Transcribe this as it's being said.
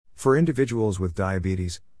For individuals with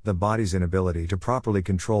diabetes, the body's inability to properly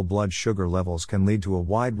control blood sugar levels can lead to a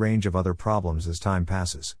wide range of other problems as time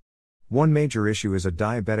passes. One major issue is a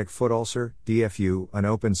diabetic foot ulcer, DFU, an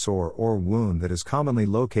open sore or wound that is commonly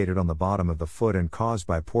located on the bottom of the foot and caused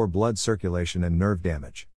by poor blood circulation and nerve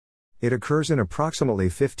damage. It occurs in approximately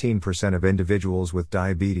 15% of individuals with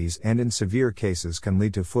diabetes and in severe cases can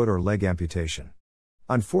lead to foot or leg amputation.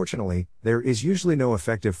 Unfortunately, there is usually no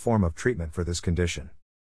effective form of treatment for this condition.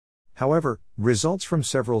 However, results from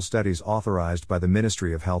several studies authorized by the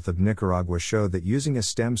Ministry of Health of Nicaragua showed that using a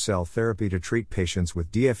stem cell therapy to treat patients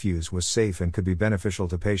with DFUs was safe and could be beneficial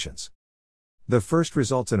to patients. The first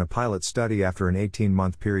results in a pilot study after an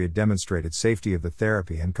 18-month period demonstrated safety of the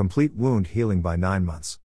therapy and complete wound healing by 9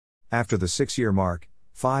 months. After the 6-year mark,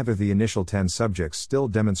 5 of the initial 10 subjects still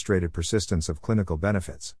demonstrated persistence of clinical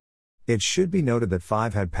benefits. It should be noted that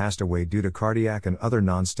 5 had passed away due to cardiac and other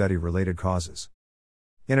non-study related causes.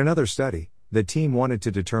 In another study, the team wanted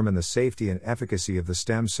to determine the safety and efficacy of the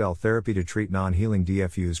stem cell therapy to treat non-healing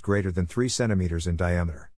DFUs greater than 3 centimeters in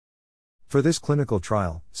diameter. For this clinical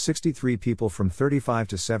trial, 63 people from 35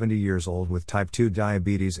 to 70 years old with type 2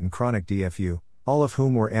 diabetes and chronic DFU, all of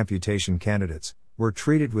whom were amputation candidates, were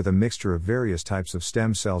treated with a mixture of various types of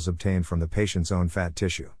stem cells obtained from the patient's own fat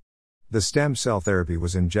tissue. The stem cell therapy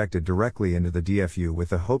was injected directly into the DFU with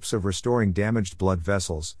the hopes of restoring damaged blood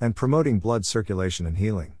vessels and promoting blood circulation and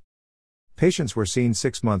healing. Patients were seen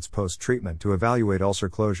 6 months post-treatment to evaluate ulcer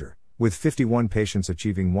closure, with 51 patients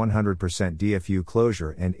achieving 100% DFU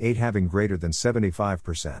closure and 8 having greater than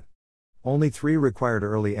 75%. Only 3 required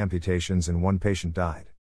early amputations and 1 patient died.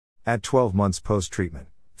 At 12 months post-treatment,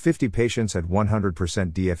 50 patients had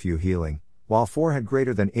 100% DFU healing, while 4 had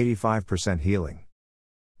greater than 85% healing.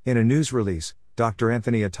 In a news release, Dr.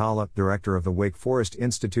 Anthony Atala, director of the Wake Forest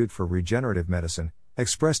Institute for Regenerative Medicine,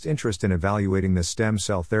 expressed interest in evaluating the stem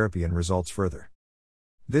cell therapy and results further.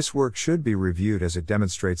 This work should be reviewed as it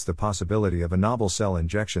demonstrates the possibility of a novel cell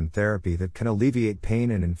injection therapy that can alleviate pain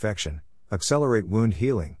and infection, accelerate wound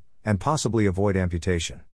healing, and possibly avoid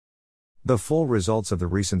amputation. The full results of the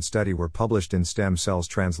recent study were published in Stem Cells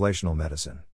Translational Medicine.